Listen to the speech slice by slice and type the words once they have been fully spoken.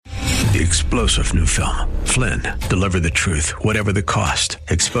The explosive new film, Flynn, deliver the truth, whatever the cost,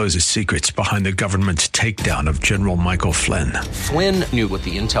 exposes secrets behind the government's takedown of General Michael Flynn. Flynn knew what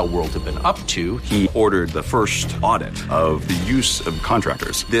the intel world had been up to. He ordered the first audit of the use of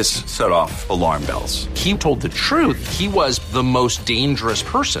contractors. This set off alarm bells. He told the truth. He was the most dangerous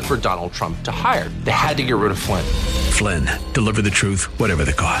person for Donald Trump to hire. They had to get rid of Flynn. Flynn, deliver the truth, whatever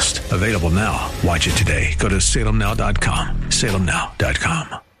the cost. Available now. Watch it today. Go to salemnow.com.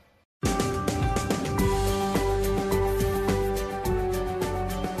 salemnow.com.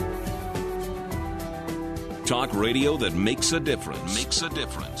 Talk radio that makes a difference. Makes a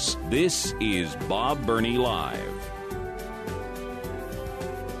difference. This is Bob Burney Live.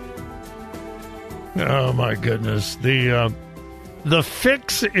 Oh my goodness. The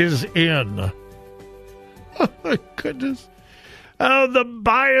fix is in. Oh my goodness. Oh, the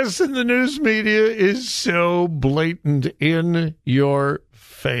bias in the news media is so blatant in your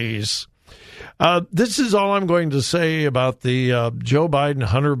face. This is all I'm going to say about the Joe Biden,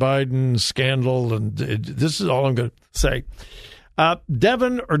 Hunter Biden scandal, and this is all I'm going to say.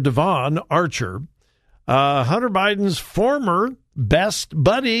 Devon Archer, Hunter Biden's former best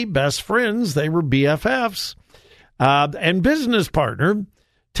buddy, best friends, they were BFFs, and business partner,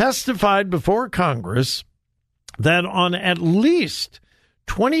 testified before Congress that on at least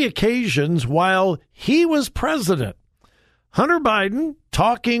 20 occasions while he was president, Hunter Biden,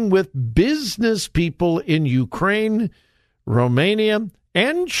 talking with business people in Ukraine, Romania,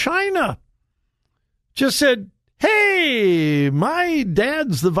 and China, just said, hey, my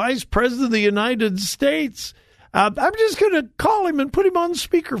dad's the vice president of the United States. I'm just going to call him and put him on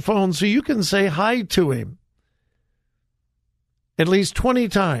speakerphone so you can say hi to him. At least 20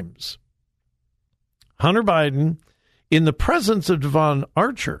 times. Hunter Biden, in the presence of Devon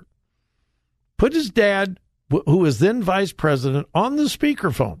Archer, put his dad, who was then vice president, on the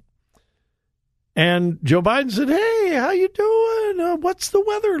speakerphone. And Joe Biden said, hey, how you doing? What's the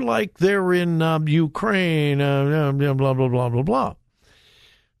weather like there in Ukraine? Blah, blah, blah, blah, blah.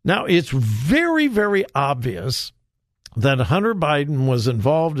 Now, it's very, very obvious that Hunter Biden was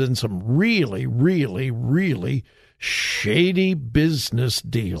involved in some really, really, really shady business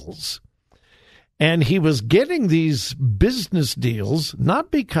deals. And he was getting these business deals not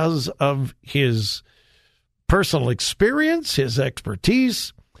because of his personal experience, his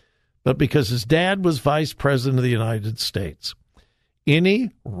expertise, but because his dad was vice president of the United States. Any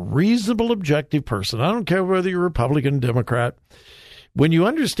reasonable, objective person, I don't care whether you're Republican, Democrat, when you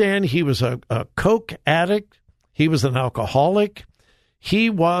understand he was a coke addict, he was an alcoholic, he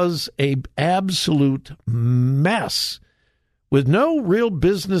was an absolute mess with no real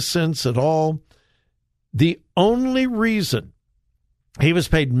business sense at all. The only reason he was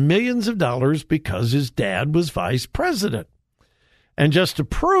paid millions of dollars because his dad was vice president. And just to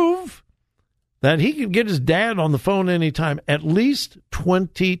prove that he could get his dad on the phone anytime, at least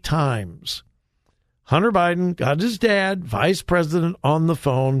 20 times, Hunter Biden got his dad, vice president, on the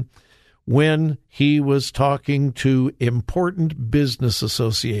phone when he was talking to important business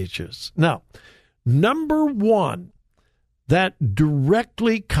associations. Now, number one, that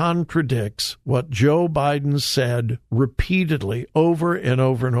directly contradicts what Joe Biden said repeatedly over and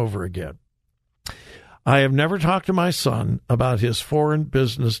over and over again. I have never talked to my son about his foreign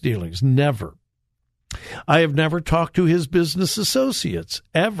business dealings. Never. I have never talked to his business associates.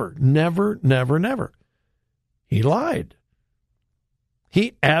 Ever. Never, never, never. He lied.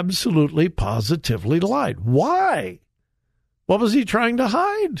 He absolutely, positively lied. Why? What was he trying to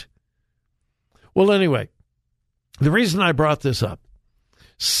hide? Well, anyway, the reason I brought this up,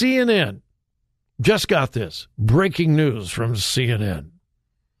 CNN just got this. Breaking news from CNN.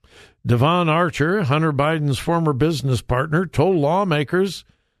 Devon Archer, Hunter Biden's former business partner, told lawmakers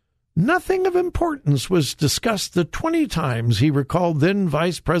nothing of importance was discussed the 20 times he recalled then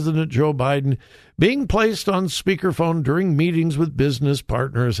Vice President Joe Biden being placed on speakerphone during meetings with business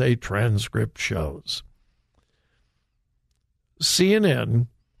partners, a transcript shows. CNN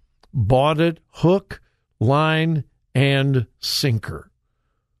bought it hook, line, and sinker.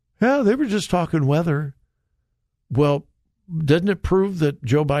 Yeah, they were just talking weather. Well, doesn't it prove that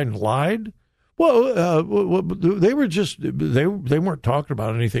Joe Biden lied? Well, they were just, they weren't talking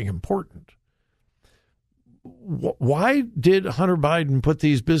about anything important. Why did Hunter Biden put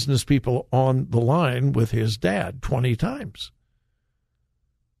these business people on the line with his dad 20 times?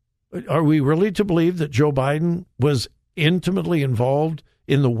 Are we really to believe that Joe Biden was intimately involved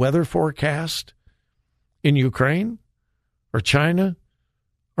in the weather forecast in Ukraine or China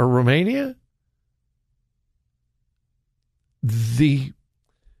or Romania? They're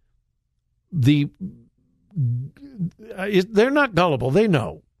not gullible. They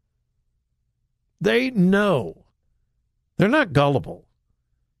know. They know. They're not gullible.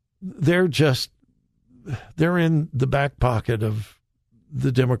 They're in the back pocket of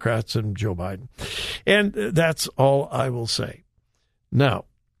the Democrats and Joe Biden. And that's all I will say. Now,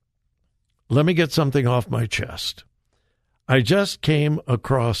 let me get something off my chest. I just came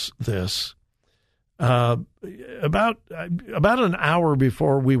across this about an hour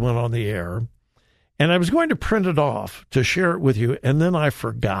before we went on the air, and I was going to print it off to share it with you, and then I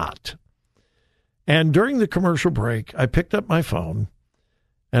forgot. And during the commercial break, I picked up my phone,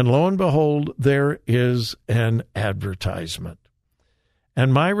 and lo and behold, there is an advertisement.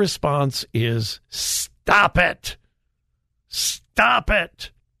 And my response is, stop it. Stop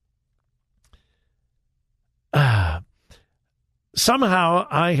it. Somehow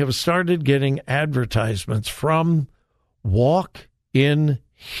I have started getting advertisements from Walk in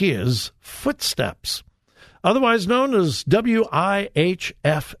His Footsteps, otherwise known as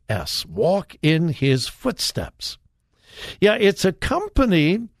WIHFS, Walk in His Footsteps. Yeah, it's a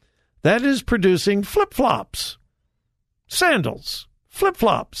company that is producing flip-flops, sandals,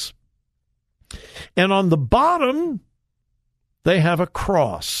 flip-flops. And on the bottom, they have a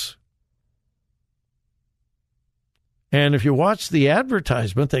cross. And if you watch the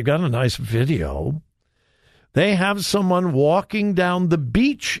advertisement, they've got a nice video. They have someone walking down the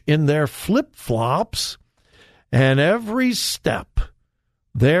beach in their flip-flops, and every step,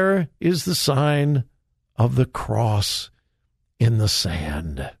 there is the sign of the cross in the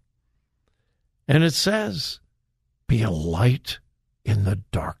sand. And it says, be a light in the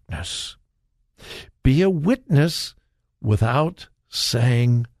darkness. Be a witness without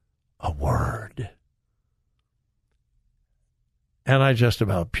saying a word. And I just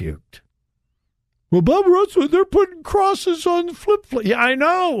about puked. Well, Bob Russell, they're putting crosses on flip-flops. Yeah, I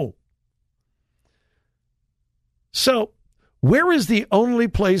know. So, where is the only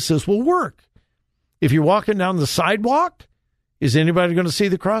place this will work? If you're walking down the sidewalk, is anybody going to see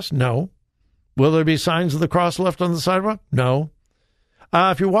the cross? No. Will there be signs of the cross left on the sidewalk? No.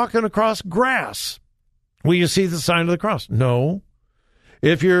 If you're walking across grass, will you see the sign of the cross? No.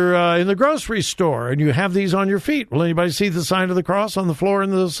 If you're in the grocery store and you have these on your feet, will anybody see the sign of the cross on the floor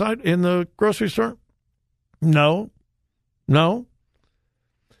in the grocery store? No. No.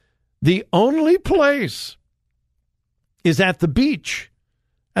 The only place is at the beach.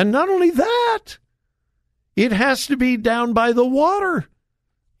 And not only that, it has to be down by the water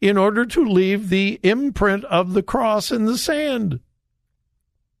in order to leave the imprint of the cross in the sand.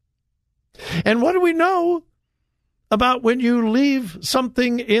 And what do we know about when you leave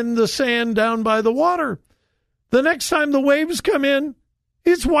something in the sand down by the water? The next time the waves come in,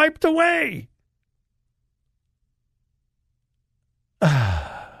 it's wiped away. And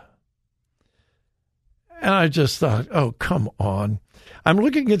I just thought, oh, come on. I'm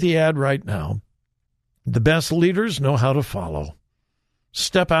looking at the ad right now. The best leaders know how to follow.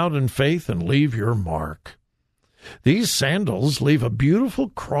 Step out in faith and leave your mark. These sandals leave a beautiful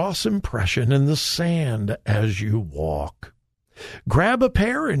cross impression in the sand as you walk. Grab a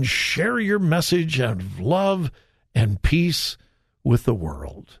pair and share your message of love and peace with the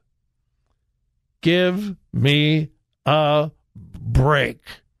world. Give me a break.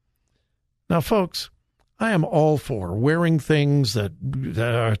 Now, folks, I am all for wearing things that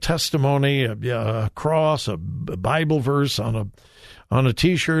are a testimony, a cross, a Bible verse on a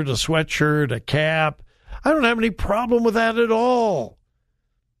T-shirt, a sweatshirt, a cap. I don't have any problem with that at all.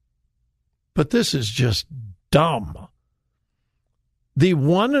 But this is just dumb. The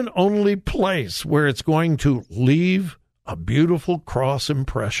one and only place where it's going to leave a beautiful cross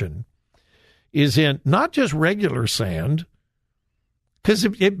impression is in not just regular sand, because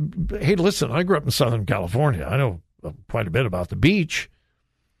hey, listen, I grew up in Southern California. I know quite a bit about the beach.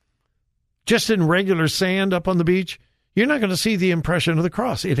 Just in regular sand up on the beach, you're not going to see the impression of the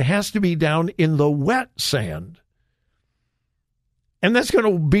cross. It has to be down in the wet sand. And that's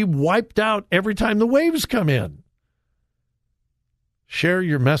going to be wiped out every time the waves come in. Share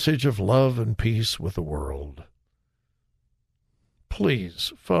your message of love and peace with the world.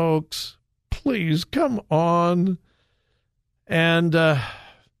 Please, folks, please, come on. And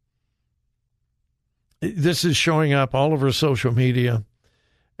this is showing up all over social media.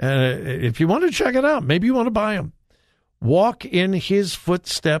 And if you want to check it out, maybe you want to buy them.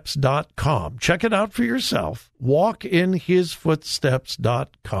 WalkInHisFootsteps.com. Check it out for yourself.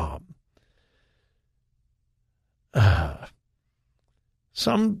 WalkInHisFootsteps.com.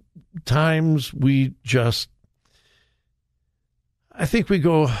 Sometimes I think we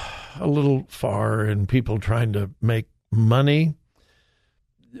go a little far in people trying to make money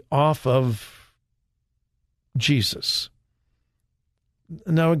off of Jesus.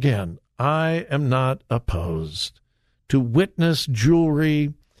 Now, again, I am not opposed to witness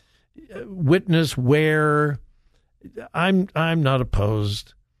jewelry, witness wear. I'm not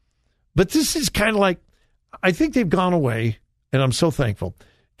opposed. But this is kind of like, I think they've gone away, and I'm so thankful.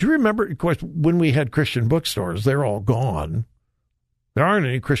 Do you remember, of course, when we had Christian bookstores? They're all gone. There aren't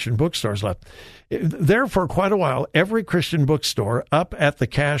any Christian bookstores left. There, for quite a while, every Christian bookstore, up at the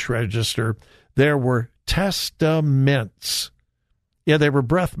cash register, there were testaments. Yeah, they were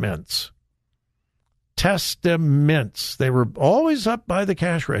breath mints. Testaments. They were always up by the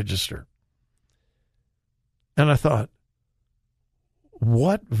cash register. And I thought,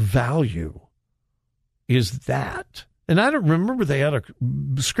 what value is that? And I don't remember they had a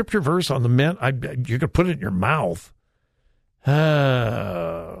scripture verse on the mint. You could put it in your mouth.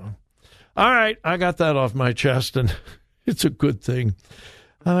 All right, I got that off my chest, and it's a good thing.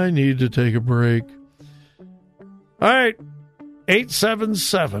 I need to take a break. All right,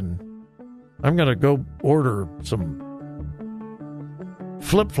 877. I'm going to go order some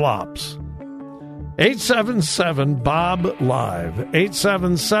flip-flops. 877-BOB-LIVE.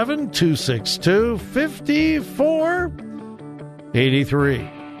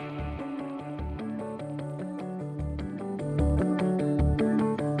 877-262-5483.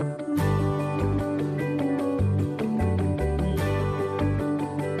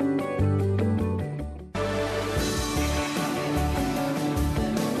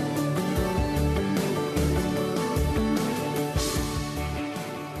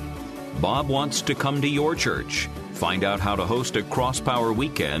 Bob wants to come to your church. Find out how to host a Crosspower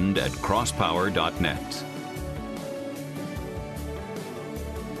weekend at crosspower.net.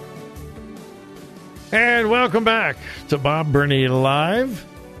 And welcome back to Bob Burney Live.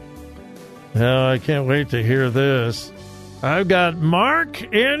 Oh, I can't wait to hear this. I've got Mark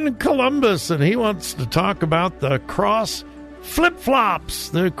in Columbus, and he wants to talk about the cross flip-flops,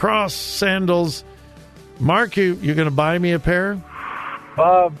 the cross sandals. Mark, you going to buy me a pair?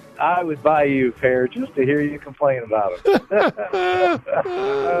 Bob, I would buy you a pair just to hear you complain about them.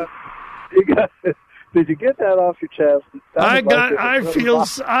 Did you get that off your chest? I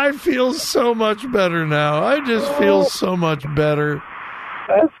feel so much better now. I just feel so much better.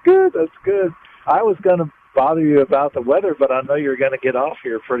 That's good. That's good. I was going to bother you about the weather, but I know you're going to get off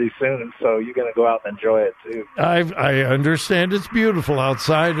here pretty soon, so you're going to go out and enjoy it too. I understand it's beautiful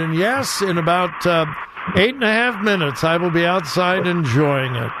outside, and yes, in about 8.5 minutes, I will be outside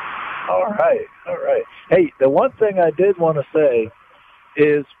enjoying it. All right. Hey, the one thing I did want to say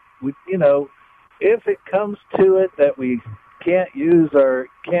is, if it comes to it that we can't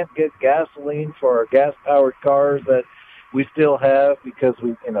get gasoline for our gas-powered cars that we still have because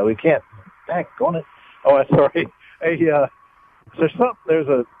we can't. Dang, going it. Oh, I'm sorry. Hey, there's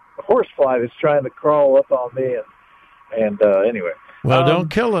a horsefly that's trying to crawl up on me, and anyway. Well, don't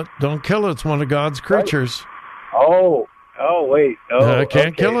kill it. Don't kill it. It's one of God's creatures. Right. Oh, wait. Oh, I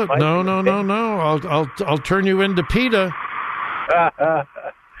can't kill it. No. I'll turn you into PETA.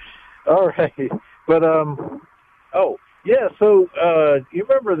 All right. But, yeah, so you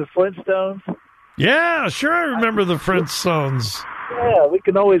remember the Flintstones? Yeah, sure I remember the Flintstones. Yeah, we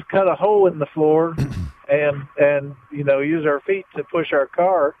can always cut a hole in the floor and use our feet to push our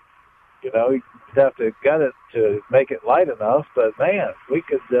car. You'd have to gut it to make it light enough, but, man, we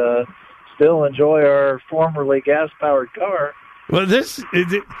could still enjoy our formerly gas-powered car. Well, did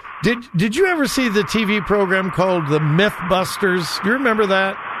you ever see the TV program called The Mythbusters? Do you remember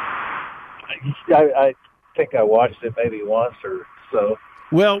that? I think I watched it maybe once or so.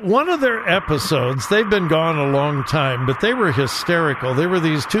 Well, one of their episodes, they've been gone a long time, but they were hysterical. They were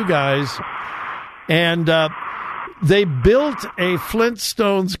these two guys, and they built a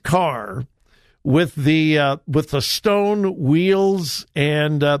Flintstones car with the stone wheels,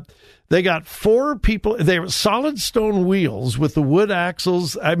 and they got 4 people. They were solid stone wheels with the wood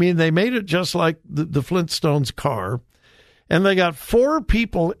axles. I mean, they made it just like the Flintstones car, and they got 4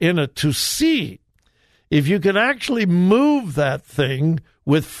 people in it to see if you could actually move that thing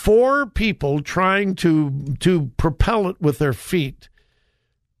with 4 people trying to propel it with their feet.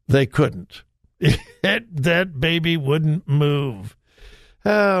 They couldn't. That baby wouldn't move.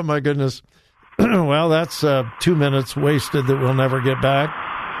 Oh, my goodness. Well, that's 2 minutes wasted that we'll never get back.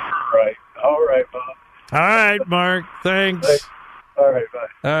 Right. All right, Bob. All right, Mark. Thanks. All right, bye.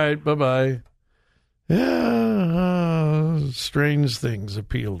 All right, bye-bye. Yeah, strange things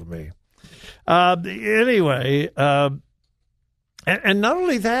appeal to me. Anyway, and not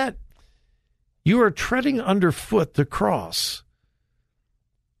only that, you are treading underfoot the cross.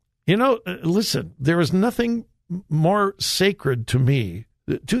 Listen, there is nothing more sacred to me,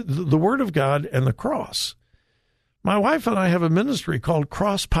 to the Word of God and the cross. My wife and I have a ministry called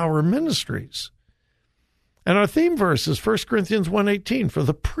Cross Power Ministries. And our theme verse is 1 Corinthians 1:18, for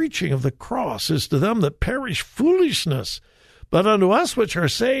the preaching of the cross is to them that perish foolishness, but unto us which are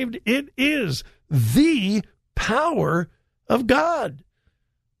saved it is the power of God.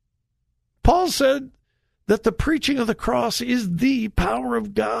 Paul said that the preaching of the cross is the power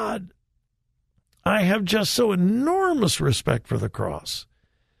of God. I have just so enormous respect for the cross.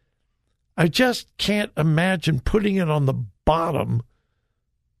 I just can't imagine putting it on the bottom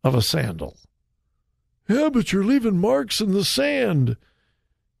of a sandal. Yeah, but you're leaving marks in the sand.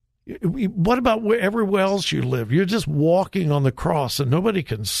 What about everywhere else you live? You're just walking on the cross and nobody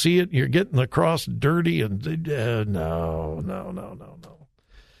can see it. You're getting the cross dirty and no.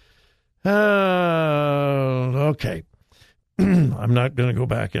 Okay. I'm not going to go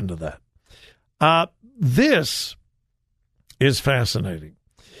back into that. This is fascinating.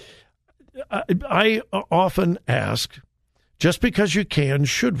 I often ask, just because you can,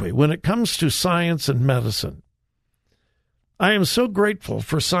 should we? When it comes to science and medicine, I am so grateful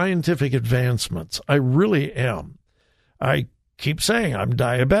for scientific advancements. I really am. I keep saying I'm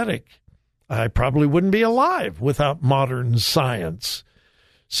diabetic. I probably wouldn't be alive without modern science.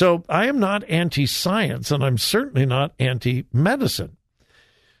 So I am not anti-science, and I'm certainly not anti-medicine.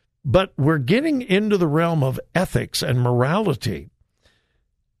 But we're getting into the realm of ethics and morality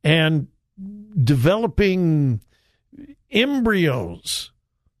and developing embryos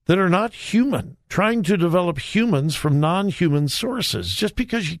that are not human, trying to develop humans from non-human sources. Just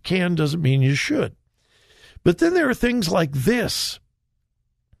because you can doesn't mean you should. But then there are things like this.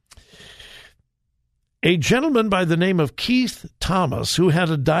 A gentleman by the name of Keith Thomas, who had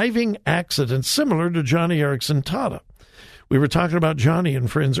a diving accident similar to Johnny Erickson Tada. We were talking about Johnny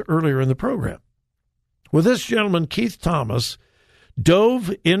and friends earlier in the program. Well, this gentleman, Keith Thomas,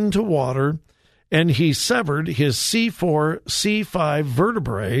 dove into water and he severed his C4, C5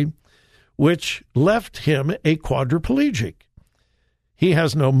 vertebrae, which left him a quadriplegic. He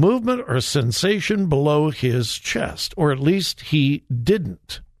has no movement or sensation below his chest, or at least he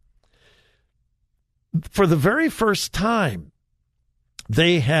didn't. For the very first time,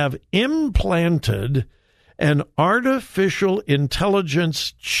 they have implanted an artificial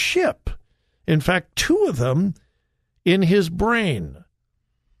intelligence chip, in fact, 2 of them, in his brain.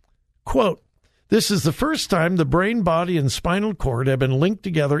 Quote, this is the first time the brain, body, and spinal cord have been linked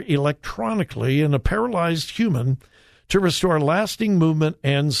together electronically in a paralyzed human to restore lasting movement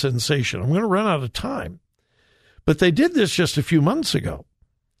and sensation. I'm going to run out of time. But they did this just a few months ago.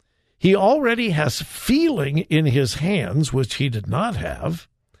 He already has feeling in his hands, which he did not have.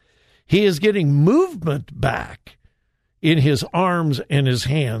 He is getting movement back in his arms and his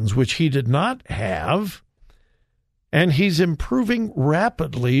hands, which he did not have. And he's improving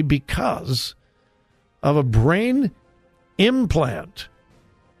rapidly because of a brain implant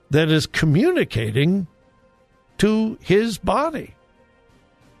that is communicating to his body.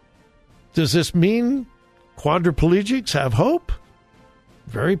 Does this mean quadriplegics have hope?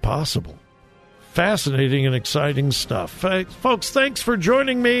 Very possible. Fascinating and exciting stuff. Folks, thanks for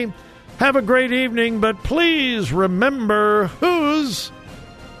joining me. Have a great evening, but please remember whose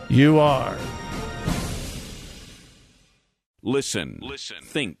you are. Listen,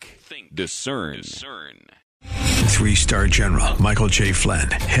 think, discern. 3-star General Michael J. Flynn,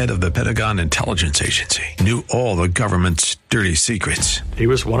 head of the Pentagon Intelligence Agency, knew all the government's dirty secrets. He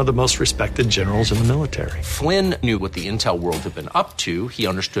was one of the most respected generals in the military. Flynn knew what the intel world had been up to. He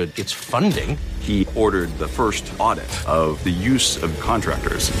understood its funding. He ordered the first audit of the use of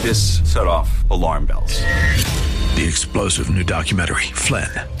contractors. This set off alarm bells. The explosive new documentary, Flynn,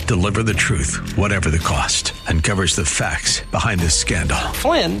 Deliver the Truth, Whatever the Cost, uncovers the facts behind this scandal.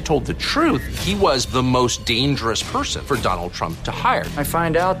 Flynn told the truth. He was the most dangerous person for Donald Trump to hire. I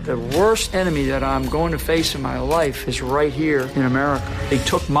find out the worst enemy that I'm going to face in my life is right here in America. They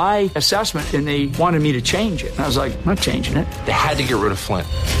took my assessment and they wanted me to change it. And I was like, I'm not changing it. They had to get rid of Flynn.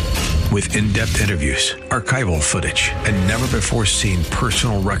 With in-depth interviews, archival footage, and never-before-seen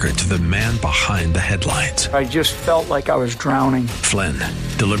personal records of the man behind the headlines. I just felt like I was drowning. Flynn,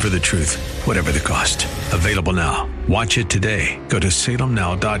 Deliver the Truth, Whatever the Cost. Available now. Watch it today. Go to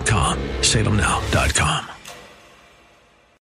salemnow.com. salemnow.com.